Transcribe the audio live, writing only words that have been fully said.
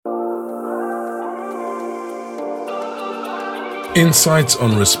Insights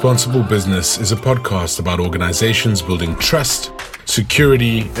on Responsible Business is a podcast about organizations building trust,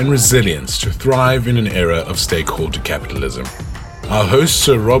 security, and resilience to thrive in an era of stakeholder capitalism. Our host,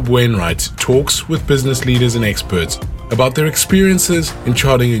 Sir Rob Wainwright, talks with business leaders and experts about their experiences in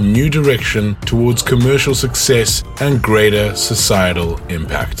charting a new direction towards commercial success and greater societal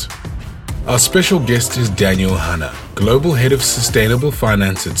impact. Our special guest is Daniel Hanna, Global Head of Sustainable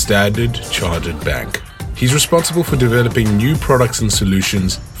Finance at Standard Chartered Bank. He's responsible for developing new products and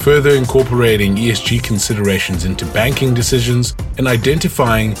solutions, further incorporating ESG considerations into banking decisions, and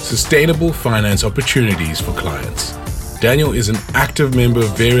identifying sustainable finance opportunities for clients. Daniel is an active member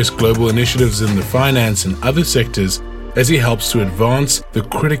of various global initiatives in the finance and other sectors as he helps to advance the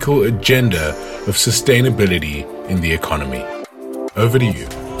critical agenda of sustainability in the economy. Over to you.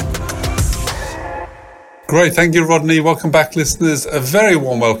 Great. Thank you, Rodney. Welcome back, listeners. A very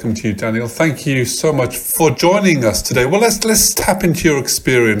warm welcome to you, Daniel. Thank you so much for joining us today. Well, let's tap into your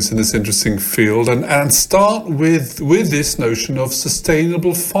experience in this interesting field and start with this notion of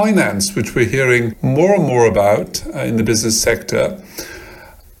sustainable finance, which we're hearing more and more about in the business sector.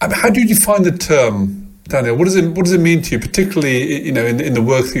 How do you define the term, Daniel? What does it mean to you, particularly in the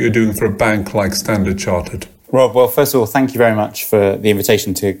work that you're doing for a bank like Standard Chartered? Rob, well, first of all, thank you very much for the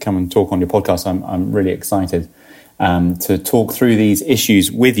invitation to come and talk on your podcast. I'm really excited to talk through these issues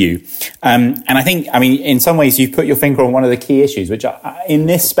with you. And I think, in some ways, you've put your finger on one of the key issues, which in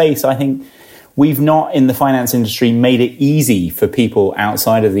this space, I think we've not in the finance industry made it easy for people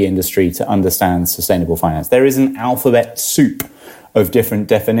outside of the industry to understand sustainable finance. There is an alphabet soup of different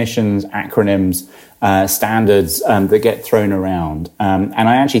definitions, acronyms, standards that get thrown around. And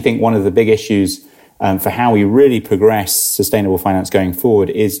I actually think one of the big issues for how we really progress sustainable finance going forward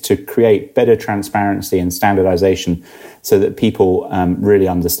is to create better transparency and standardization so that people really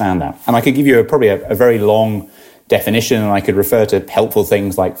understand that. And I could give you probably a very long definition, and I could refer to helpful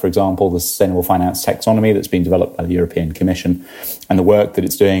things like, for example, the Sustainable Finance Taxonomy that's been developed by the European Commission and the work that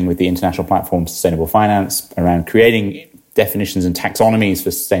it's doing with the International Platform for Sustainable Finance around creating definitions and taxonomies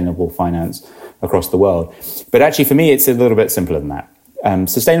for sustainable finance across the world. But actually, for me, it's a little bit simpler than that.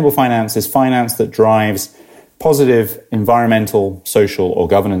 Sustainable finance is finance that drives positive environmental, social, or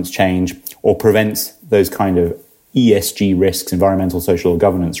governance change, or prevents those kind of ESG risks, environmental, social, or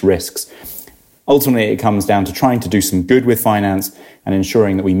governance risks. Ultimately, it comes down to trying to do some good with finance and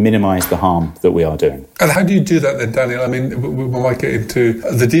ensuring that we minimize the harm that we are doing. And how do you do that then, Daniel? We might get into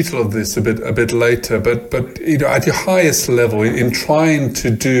the detail of this a bit later, but at your highest level, in trying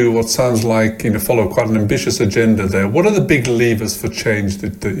to do what sounds like follow quite an ambitious agenda there, what are the big levers for change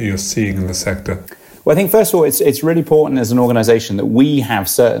that you're seeing in the sector? Well, I think first of all, it's really important as an organisation that we have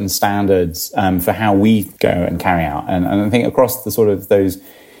certain standards for how we go and carry out, and I think across the sort of those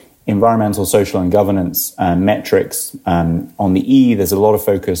environmental, social and governance metrics. On the E, there's a lot of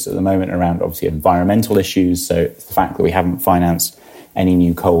focus at the moment around obviously environmental issues. So it's the fact that we haven't financed any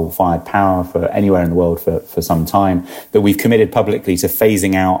new coal-fired power for anywhere in the world for some time, that we've committed publicly to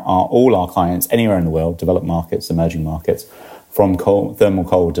phasing out all our clients anywhere in the world, developed markets, emerging markets, from thermal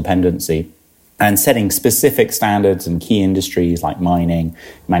coal dependency, and setting specific standards in key industries like mining,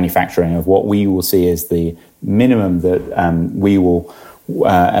 manufacturing, of what we will see as the minimum that we will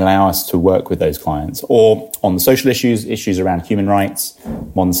allow us to work with those clients. Or on the social issues around human rights,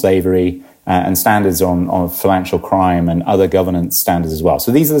 modern slavery, and standards on financial crime and other governance standards as well.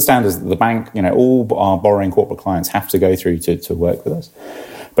 So these are the standards that the bank, all our borrowing corporate clients have to go through to work with us.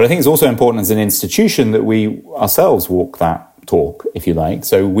 But I think it's also important as an institution that we ourselves walk that talk, if you like.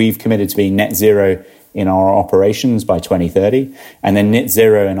 So we've committed to being net zero in our operations by 2030, and then net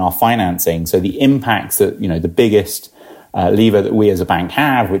zero in our financing. So the impacts that, the biggest lever that we as a bank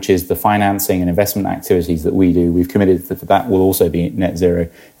have, which is the financing and investment activities that we do, we've committed that will also be net zero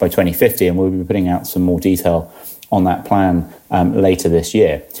by 2050, and we'll be putting out some more detail on that plan later this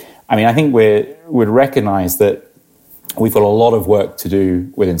year. I think we'd recognise that we've got a lot of work to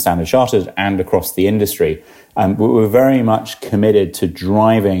do within Standard Chartered and across the industry. But we're very much committed to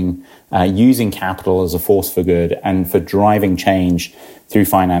driving, using capital as a force for good and for driving change through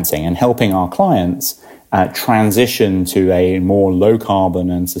financing and helping our clients transition to a more low carbon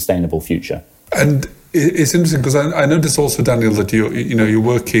and sustainable future. And it's interesting because I noticed also, Daniel, that you're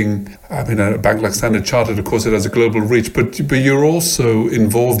working. A bank like Standard Chartered, of course, it has a global reach, but you're also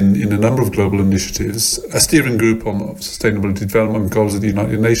involved in a number of global initiatives, a steering group on sustainable development goals of the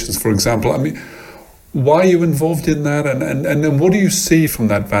United Nations, for example. Why are you involved in that, and then what do you see from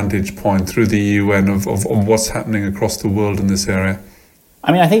that vantage point through the UN of what's happening across the world in this area?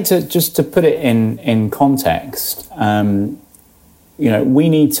 I think to put it in context, we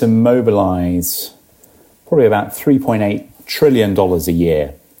need to mobilise probably about $3.8 trillion a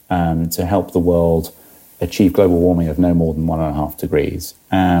year to help the world achieve global warming of no more than 1.5 degrees.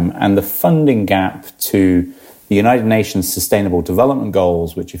 And the funding gap to the United Nations Sustainable Development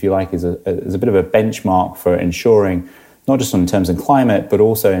Goals, which, if you like, is a bit of a benchmark for ensuring, not just in terms of climate, but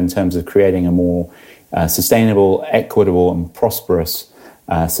also in terms of creating a more sustainable, equitable and prosperous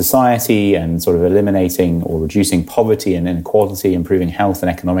society, and sort of eliminating or reducing poverty and inequality, improving health and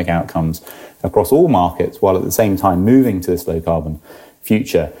economic outcomes across all markets, while at the same time moving to this low carbon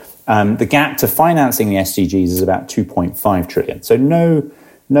future. The gap to financing the SDGs is about 2.5 trillion. So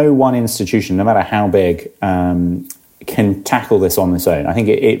no one institution, no matter how big, can tackle this on its own. I think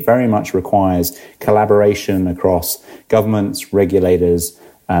it very much requires collaboration across governments, regulators,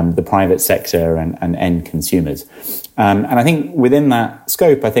 the private sector and end consumers. And I think within that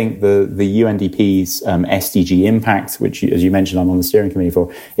scope, I think the UNDP's SDG Impact, which, as you mentioned, I'm on the steering committee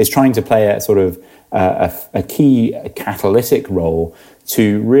for, is trying to play a sort of a key catalytic role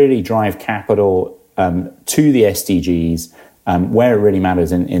to really drive capital to the SDGs where it really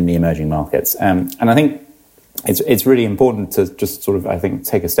matters in the emerging markets. And I think it's really important to just sort of, I think,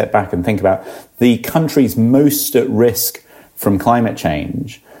 take a step back and think about the countries most at risk from climate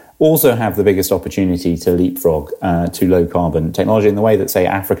change also have the biggest opportunity to leapfrog to low carbon technology in the way that, say,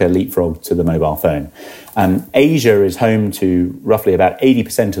 Africa leapfrogged to the mobile phone. Asia is home to roughly about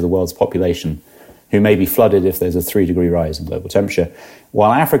 80% of the world's population who may be flooded if there's a 3-degree rise in global temperature,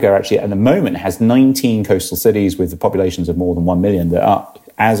 while Africa actually at the moment has 19 coastal cities with the populations of more than 1 million that are,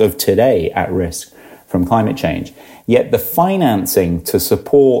 as of today, at risk from climate change. Yet the financing to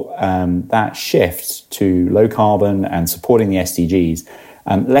support that shift to low carbon and supporting the SDGs,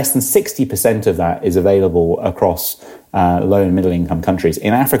 less than 60% of that is available across low and middle income countries.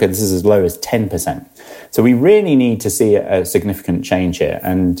 In Africa, this is as low as 10%. So we really need to see a significant change here.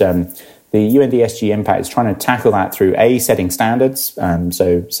 And the UNDSG Impact is trying to tackle that through setting standards.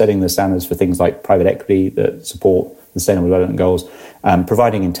 So setting the standards for things like private equity that support the Sustainable Development Goals,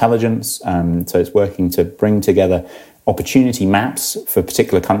 providing intelligence. So it's working to bring together opportunity maps for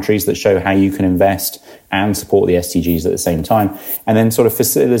particular countries that show how you can invest and support the SDGs at the same time, and then sort of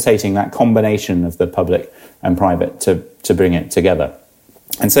facilitating that combination of the public and private to bring it together.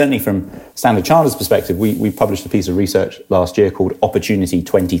 And certainly from Standard Chartered's perspective, we published a piece of research last year called Opportunity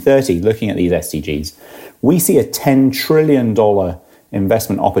 2030, looking at these SDGs. We see a $10 trillion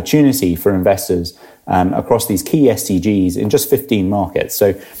investment opportunity for investors across these key SDGs in just 15 markets.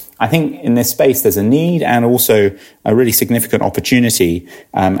 So I think in this space, there's a need and also a really significant opportunity.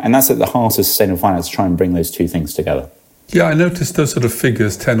 And that's at the heart of sustainable finance, to try and bring those two things together. Yeah, I noticed those sort of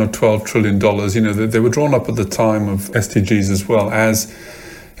figures, $10 or $12 trillion, they were drawn up at the time of SDGs as well as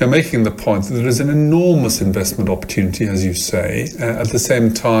making the point that there is an enormous investment opportunity, as you say, at the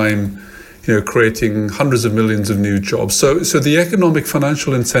same time, creating hundreds of millions of new jobs. So the economic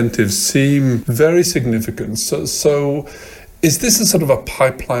financial incentives seem very significant. So is this a sort of a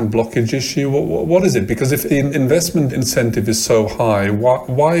pipeline blockage issue? What is it? Because if the investment incentive is so high,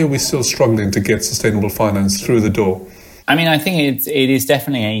 why are we still struggling to get sustainable finance through the door? I mean, I think it is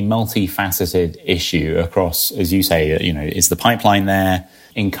definitely a multifaceted issue across, as you say, is the pipeline there,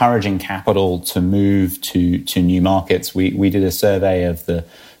 encouraging capital to move to new markets. We did a survey of the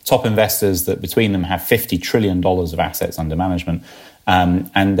top investors that between them have $50 trillion of assets under management.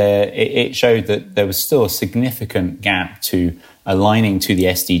 And it showed that there was still a significant gap to aligning to the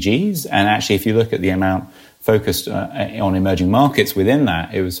SDGs. And actually, if you look at the amount focused on emerging markets within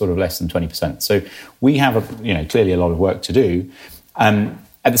that, it was sort of less than 20%. So we have, clearly a lot of work to do.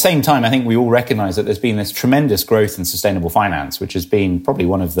 At the same time, I think we all recognize that there's been this tremendous growth in sustainable finance, which has been probably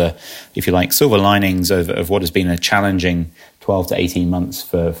one of the, if you like, silver linings of what has been a challenging 12 to 18 months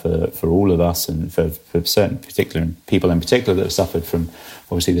for all of us, and for certain particular people in particular that have suffered from,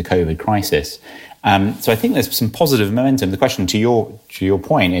 obviously, the COVID crisis. So I think there's some positive momentum. The question to your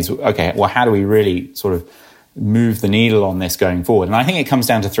point is, okay, well, how do we really sort of move the needle on this going forward? And I think it comes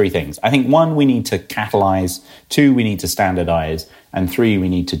down to three things. I think 1, we need to catalyze. 2, we need to standardize. And 3, we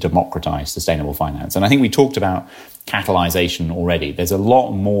need to democratize sustainable finance. And I think we talked about catalyzation already. There's a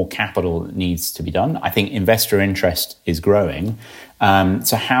lot more capital that needs to be done. I think investor interest is growing.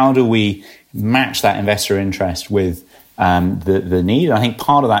 So how do we match that investor interest with the need? And I think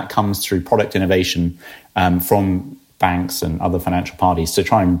part of that comes through product innovation from banks and other financial parties to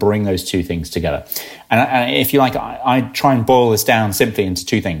try and bring those two things together. And if you like, I try and boil this down simply into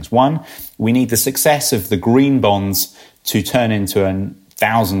 2 things. 1, we need the success of the green bonds to turn into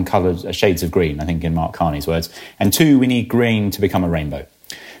 1,000 coloured shades of green, I think in Mark Carney's words. And 2, we need green to become a rainbow.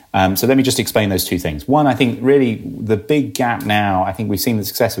 So let me just explain those two things. One, I think really the big gap now, I think we've seen the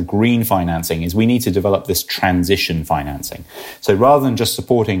success of green financing, is we need to develop this transition financing. So rather than just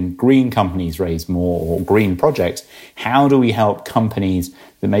supporting green companies raise more or green projects, how do we help companies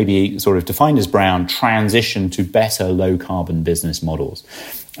that may be sort of defined as brown transition to better low carbon business models?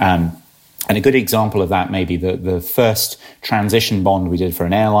 And a good example of that may be the first transition bond we did for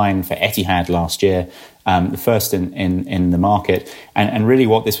an airline, for Etihad last year, the first in the market. And really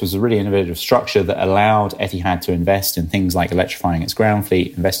what this was a really innovative structure that allowed Etihad to invest in things like electrifying its ground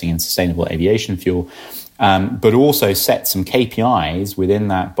fleet, investing in sustainable aviation fuel, but also set some KPIs within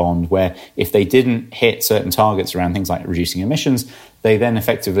that bond where if they didn't hit certain targets around things like reducing emissions, they then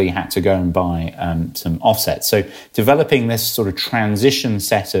effectively had to go and buy some offsets. So developing this sort of transition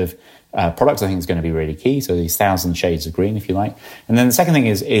set of products, I think, is going to be really key. So these 1,000 shades of green, if you like. And then the second thing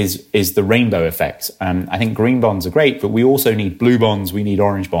is the rainbow effect. I think green bonds are great, but we also need blue bonds. We need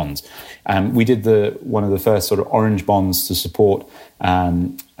orange bonds. We did one of the first sort of orange bonds to support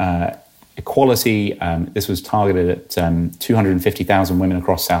equality. This was targeted at 250,000 women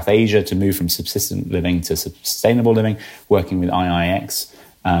across South Asia to move from subsistence living to sustainable living, working with IIX,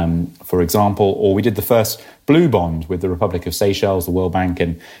 for example. Or we did the first blue bond with the Republic of Seychelles, the World Bank,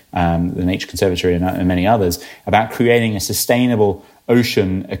 and the Nature Conservatory and many others about creating a sustainable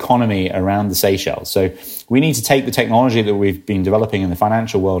ocean economy around the Seychelles. So we need to take the technology that we've been developing in the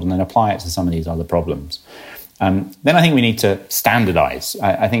financial world and then apply it to some of these other problems. Then I think we need to standardize.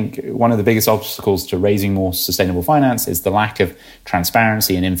 I think one of the biggest obstacles to raising more sustainable finance is the lack of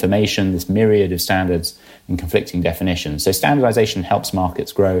transparency and information, this myriad of standards and conflicting definitions. So standardization helps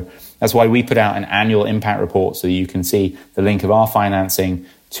markets grow. That's why we put out an annual impact report so that you can see the link of our financing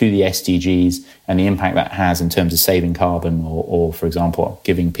to the SDGs and the impact that has in terms of saving carbon or for example,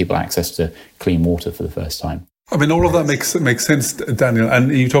 giving people access to clean water for the first time. I mean, all of that makes sense, Daniel.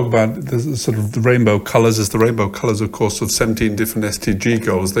 And you talk about the sort of the rainbow colours. As the rainbow colours, of course, of 17 different SDG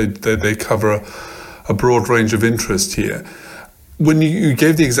goals. They cover a broad range of interest here. When you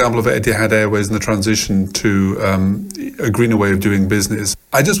gave the example of Etihad Airways and the transition to a greener way of doing business,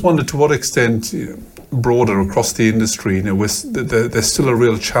 I just wondered to what extent, broader across the industry, there's still a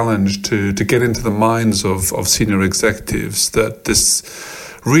real challenge to get into the minds of senior executives that this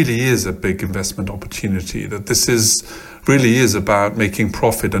really is a big investment opportunity, that this really is about making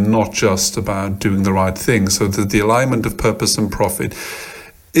profit and not just about doing the right thing. So the alignment of purpose and profit,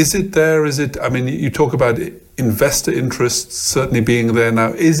 is it there? I mean, you talk about investor interests certainly being there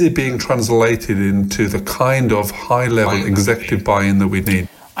now. Is it being translated into the kind of high-level executive buy-in that we need?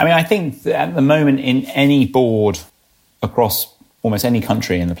 I mean, I think that at the moment in any board across almost any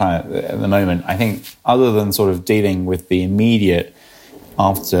country in the planet at the moment, I think other than sort of dealing with the immediate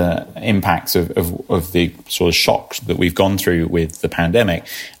after impacts of the sort of shock that we've gone through with the pandemic,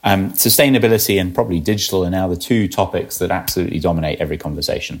 sustainability and probably digital are now the two topics that absolutely dominate every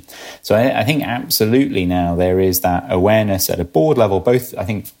conversation. So I think absolutely now there is that awareness at a board level, both I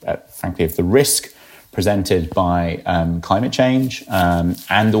think frankly of the risk presented by climate change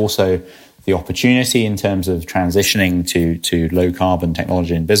and also the opportunity in terms of transitioning to low carbon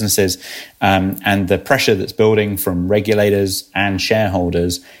technology in businesses, and the pressure that's building from regulators and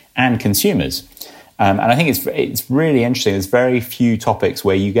shareholders and consumers. And I think it's really interesting. There's very few topics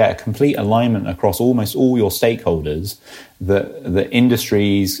where you get a complete alignment across almost all your stakeholders that the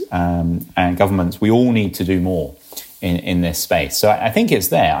industries and governments, we all need to do more in this space. So I think it's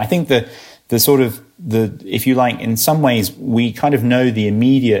there. I think the sort of if you like, in some ways, we kind of know the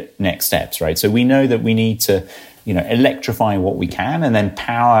immediate next steps, right? So we know that we need to, electrify what we can and then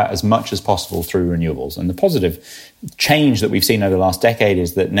power as much as possible through renewables. And the positive change that we've seen over the last decade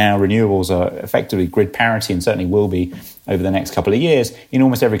is that now renewables are effectively grid parity and certainly will be over the next couple of years in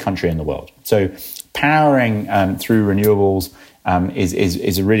almost every country in the world. So powering through renewables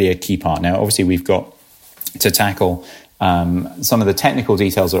is really a key part. Now, obviously, we've got to tackle some of the technical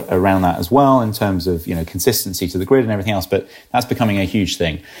details around that as well in terms of consistency to the grid and everything else, but that's becoming a huge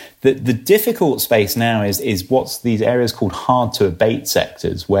thing. The difficult space now is what's these areas called hard to abate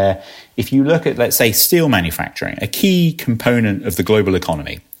sectors, where if you look at, let's say, steel manufacturing, a key component of the global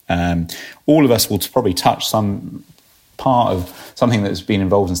economy, all of us will probably touch some part of something that's been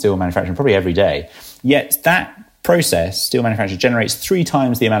involved in steel manufacturing probably every day, yet that process, steel manufacture, generates 3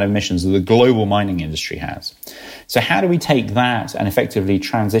 times the amount of emissions that the global mining industry has. So how do we take that and effectively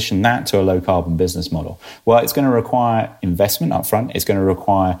transition that to a low carbon business model? Well, it's going to require investment up front. It's going to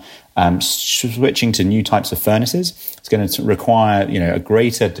require switching to new types of furnaces. It's going to require, a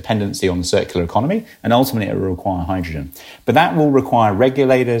greater dependency on the circular economy, and ultimately it will require hydrogen. But that will require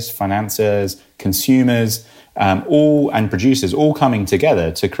regulators, financiers, consumers, and producers all coming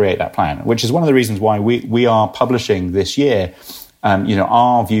together to create that plan, which is one of the reasons why we are publishing this year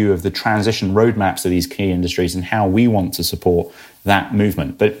our view of the transition roadmaps of these key industries and how we want to support that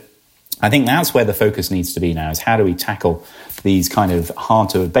movement. But I think that's where the focus needs to be now, is how do we tackle these kind of hard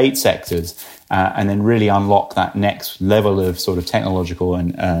to abate sectors and then really unlock that next level of sort of technological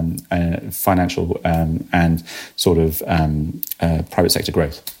and financial and sort of private sector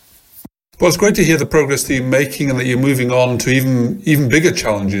growth. Well, it's great to hear the progress that you're making and that you're moving on to even bigger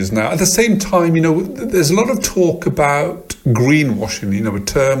challenges now. At the same time, there's a lot of talk about greenwashing, a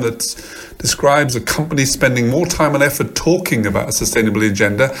term that describes a company spending more time and effort talking about a sustainability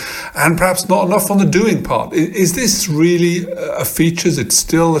agenda and perhaps not enough on the doing part. Is this really a feature? Is it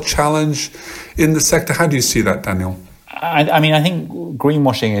still a challenge in the sector? How do you see that, Daniel? I think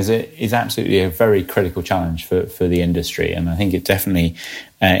greenwashing is absolutely a very critical challenge for the industry, and I think it definitely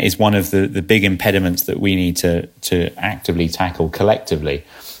is one of the big impediments that we need to actively tackle collectively.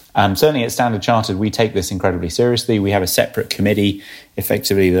 Certainly at Standard Chartered, we take this incredibly seriously. We have a separate committee,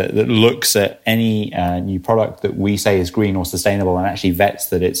 effectively, that looks at any new product that we say is green or sustainable and actually vets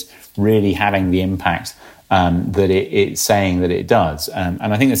that it's really having the impact that it's saying that it does. And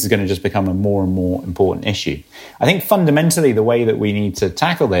I think this is going to just become a more and more important issue. I think fundamentally the way that we need to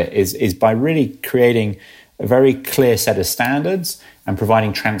tackle it is by really creating a very clear set of standards and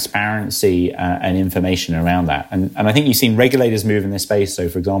providing transparency and information around that. And I think you've seen regulators move in this space. So,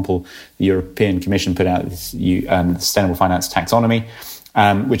 for example, the European Commission put out this Sustainable Finance Taxonomy,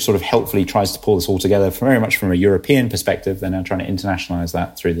 which sort of helpfully tries to pull this all together very much from a European perspective. They're now trying to internationalize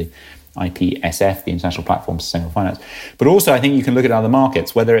that through the IPSF, the International Platform for Sustainable Finance. But also, I think you can look at other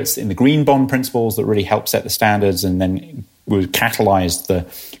markets, whether it's in the green bond principles that really help set the standards and then would catalyze the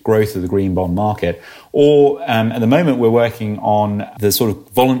growth of the green bond market, or at the moment we're working on the sort of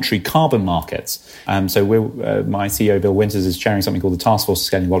voluntary carbon markets. So my CEO Bill Winters is chairing something called the Task Force for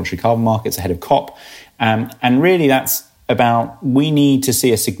Scaling Voluntary Carbon Markets ahead of COP, and really that's about we need to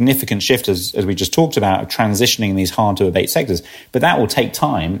see a significant shift, as we just talked about, of transitioning these hard to abate sectors. But that will take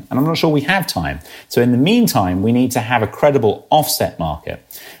time, and I'm not sure we have time. So in the meantime, we need to have a credible offset market.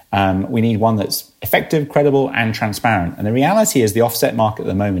 We need one that's effective, credible, and transparent. And the reality is the offset market at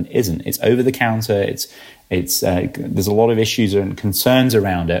the moment isn't. It's over the counter. There's a lot of issues and concerns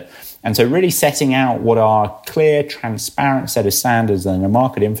around it. And so really setting out what are clear, transparent set of standards and a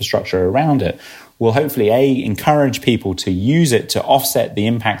market infrastructure around it will hopefully, encourage people to use it to offset the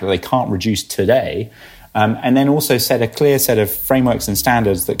impact that they can't reduce today, and then also set a clear set of frameworks and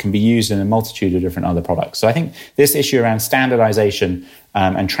standards that can be used in a multitude of different other products. So I think this issue around standardization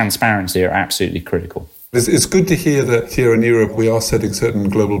and transparency are absolutely critical. It's good to hear that here in Europe we are setting certain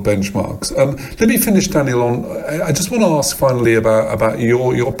global benchmarks. Let me finish, Daniel, on. I just want to ask finally about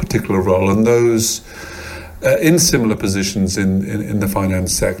your particular role and those in similar positions in the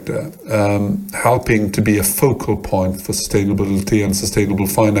finance sector, helping to be a focal point for sustainability and sustainable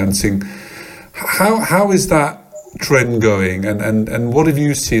financing. How is that trend going, and what have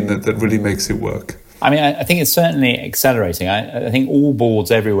you seen that really makes it work? I think it's certainly accelerating. I think all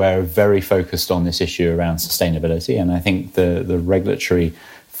boards everywhere are very focused on this issue around sustainability, and I think the regulatory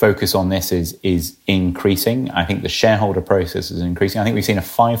focus on this is increasing. I think the shareholder process is increasing. I think we've seen a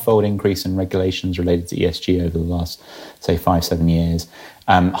 5-fold increase in regulations related to ESG over the last, say, 5-7 years.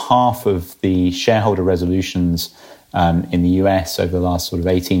 Half of the shareholder resolutions in the US over the last sort of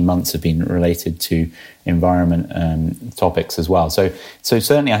 18 months have been related to environment topics as well. So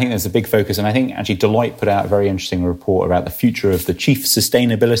certainly I think there's a big focus, and I think actually Deloitte put out a very interesting report about the future of the Chief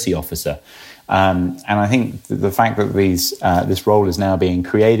Sustainability Officer. And I think the fact that this role is now being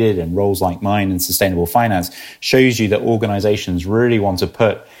created, and roles like mine in sustainable finance, shows you that organizations really want to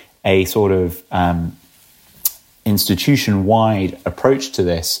put a sort of institution-wide approach to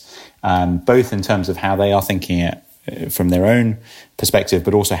this, both in terms of how they are thinking it from their own perspective,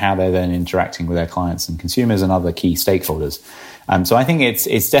 but also how they're then interacting with their clients and consumers and other key stakeholders. So I think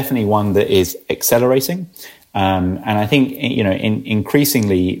it's definitely one that is accelerating. And I think,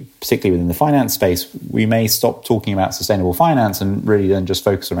 increasingly, particularly within the finance space, we may stop talking about sustainable finance and really then just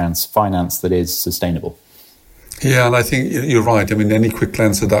focus around finance that is sustainable. Yeah, and I think you're right. I mean, any quick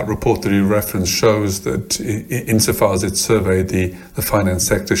glance at that report that you referenced shows that insofar as it surveyed the finance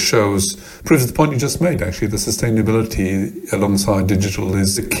sector proves the point you just made, actually. The sustainability alongside digital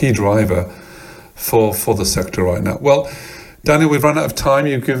is the key driver for the sector right now. Well, Daniel, we've run out of time.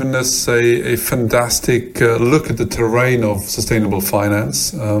 You've given us a fantastic look at the terrain of sustainable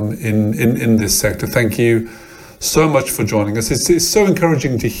finance in this sector. Thank you so much for joining us. It's so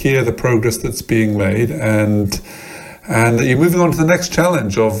encouraging to hear the progress that's being made and that you're moving on to the next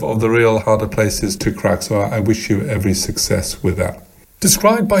challenge of the real harder places to crack. So I wish you every success with that.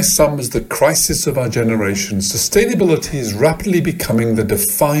 Described by some as the crisis of our generation, sustainability is rapidly becoming the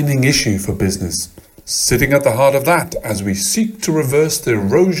defining issue for business. Sitting at the heart of that, as we seek to reverse the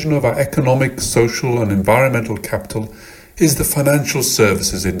erosion of our economic, social and environmental capital, is the financial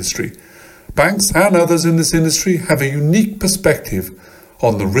services industry. Banks and others in this industry have a unique perspective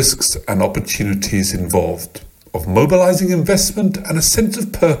on the risks and opportunities involved, of mobilizing investment and a sense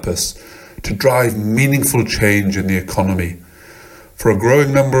of purpose to drive meaningful change in the economy. For a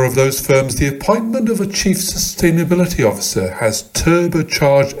growing number of those firms, the appointment of a Chief Sustainability Officer has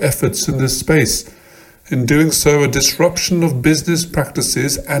turbocharged efforts in this space. In doing so, a disruption of business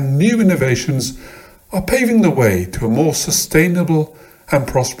practices and new innovations are paving the way to a more sustainable and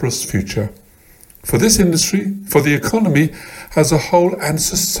prosperous future. For this industry, for the economy as a whole and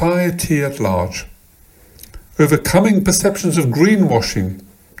society at large. Overcoming perceptions of greenwashing,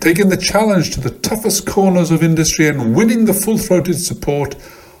 taking the challenge to the toughest corners of industry and winning the full-throated support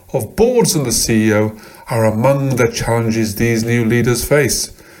of boards and the CEO are among the challenges these new leaders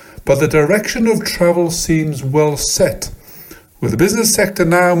face. But the direction of travel seems well set, with the business sector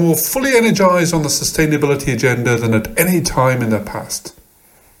now more fully energized on the sustainability agenda than at any time in the past.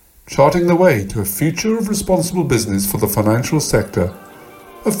 Charting the way to a future of responsible business for the financial sector,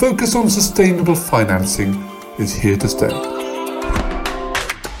 a focus on sustainable financing is here to stay.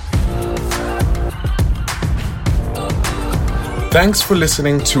 Thanks for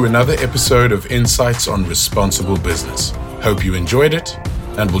listening to another episode of Insights on Responsible Business. Hope you enjoyed it,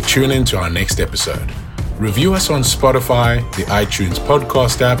 and we'll tune in to our next episode. Review us on Spotify, the iTunes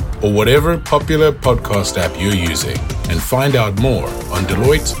podcast app, or whatever popular podcast app you're using, and find out more on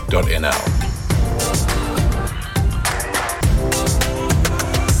Deloitte.nl.